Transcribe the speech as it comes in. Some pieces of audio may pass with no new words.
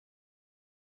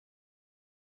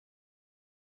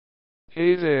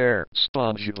Hey there,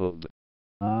 SpongeBob.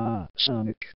 Ah,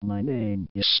 Sonic, my name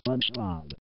is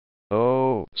SpongeBob.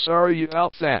 Oh, sorry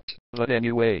about that, but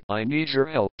anyway, I need your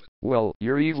help. Well,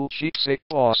 your evil cheapsake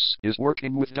boss is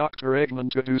working with Dr.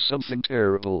 Eggman to do something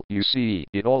terrible. You see,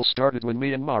 it all started when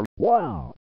me and Mario...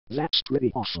 Wow, that's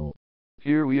pretty awful.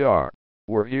 Here we are.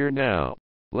 We're here now.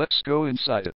 Let's go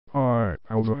inside it. Hi,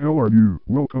 how the hell are you?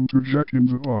 Welcome to Jack in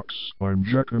the Box. I'm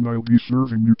Jack and I'll be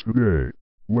serving you today.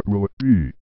 What will it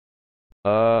be?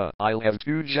 I'll have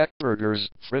 2 Jack burgers,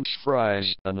 french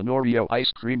fries, and an Oreo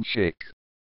ice cream shake.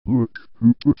 Look,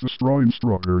 who put the straw in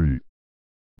strawberry?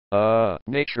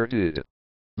 Nature did.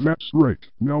 That's right.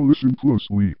 Now listen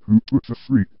closely. Who put the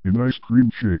freak in ice cream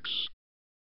shakes?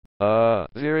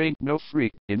 There ain't no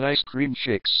freak in ice cream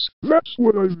shakes. That's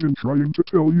what I've been trying to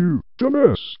tell you,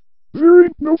 dumbass. There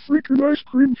ain't no freak in ice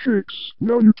cream shakes.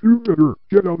 Now you two better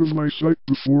get out of my sight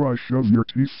before I shove your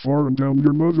teeth far and down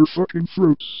your motherfucking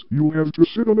throats. You'll have to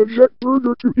sit on a Jack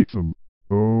burger to eat them.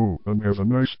 Oh, and have a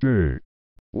nice day.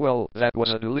 Well, that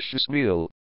was a delicious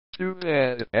meal. Too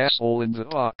bad asshole in the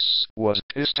box was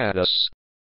pissed at us.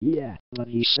 Yeah, but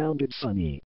he sounded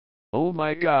funny. Oh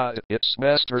my god, it's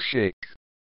Master Shake.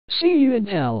 See you in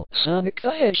hell, Sonic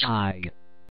the Hedgehog.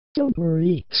 Don't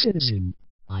worry, citizen.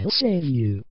 I'll save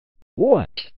you. What?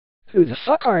 Who the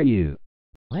fuck are you?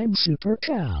 I'm Super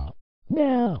Cow.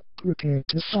 Now, prepare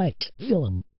to fight,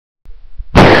 villain.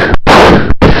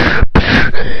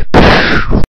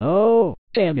 Oh,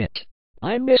 damn it.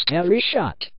 I missed every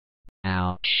shot.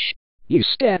 Ouch. You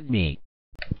stabbed me.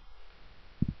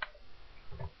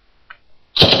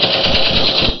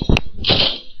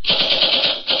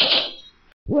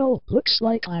 Well, looks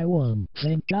like I won.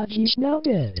 Thank God he's now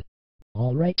dead.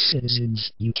 Alright,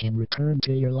 citizens, you can return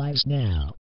to your lives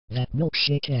now. That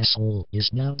milkshake asshole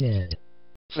is now dead.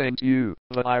 Thank you,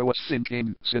 but I was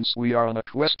thinking, since we are on a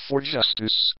quest for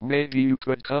justice, maybe you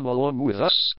could come along with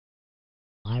us?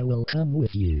 I will come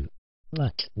with you.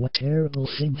 But what terrible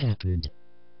thing happened?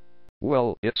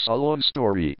 Well, it's a long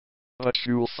story, but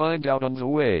you'll find out on the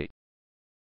way.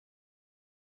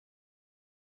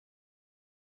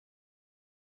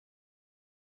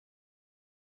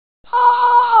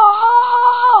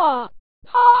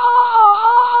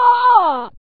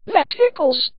 That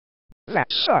tickles. That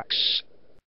sucks.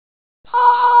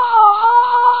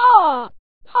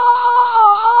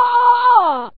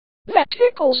 That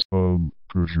tickles.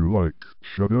 Could you,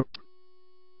 shut up?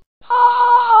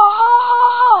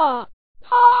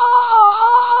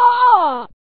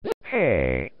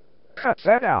 Hey, cut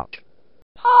that out.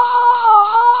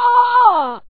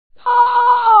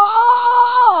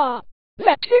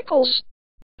 That tickles.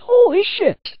 Holy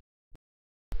shit.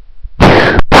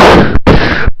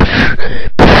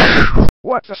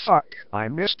 What the fuck? I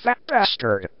missed that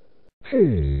bastard.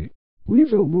 Hey,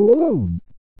 leave Elmo alone.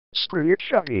 Screw you,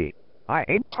 Chubby. I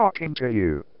ain't talking to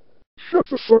you. Shut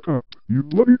the fuck up, you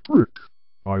bloody prick.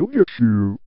 I'll get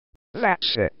you.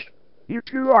 That's it. You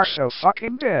two are so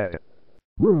fucking dead.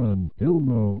 Run,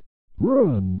 Elmo.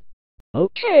 Run.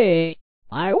 Okay,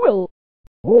 I will.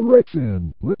 Alright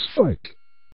then, let's fight.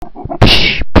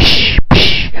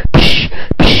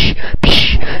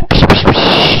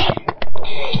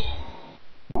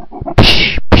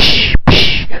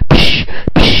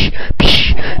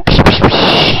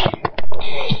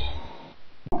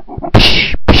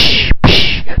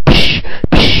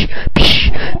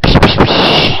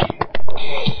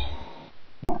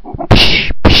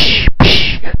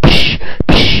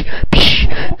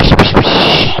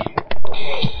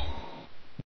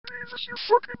 Jesus, you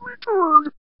fucking retard!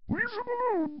 Leave him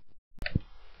alone!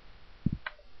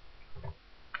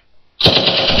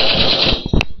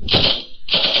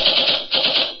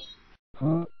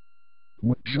 Huh?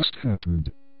 What just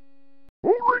happened?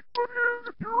 Alright,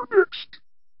 Butthead, you're next!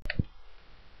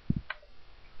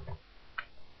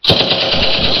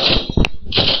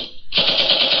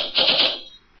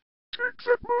 Take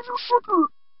that, motherfucker!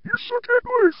 You suck at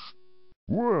life!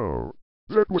 Wow,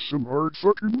 that was some hard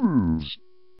fucking moves.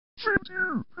 Thank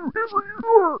you, whoever you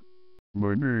are!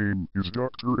 My name is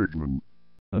Dr. Eggman.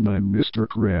 And I'm Mr.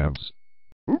 Krabs.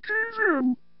 Okay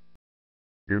then!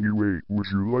 Anyway, would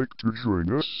you like to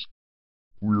join us?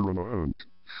 We're on a hunt.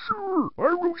 Sure,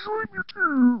 I will join you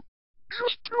too!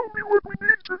 Just tell me what we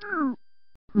need to do!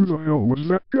 Who the hell was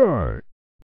that guy?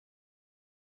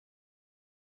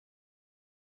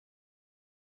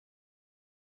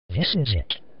 This is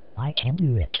it. I can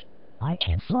do it. I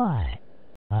can fly.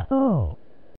 Oh.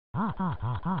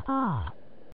 Ah.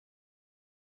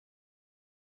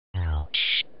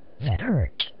 Ouch. That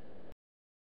hurt.